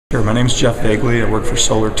Sure, my name is Jeff Vagley. I work for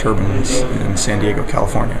Solar Turbines in San Diego,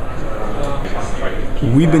 California.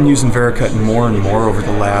 We've been using Vericut more and more over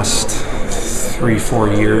the last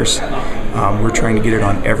 3-4 years. We're trying to get it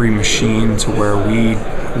on every machine to where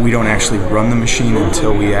we don't actually run the machine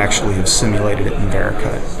until we actually have simulated it in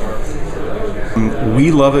Vericut.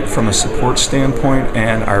 We love it from a support standpoint,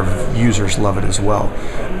 and our users love it as well.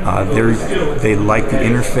 They like the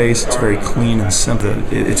interface. It's very clean and simple.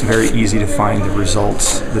 It's very easy to find the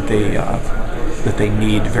results that they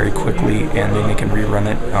need very quickly, and then they can rerun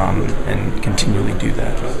it and continually do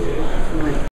that.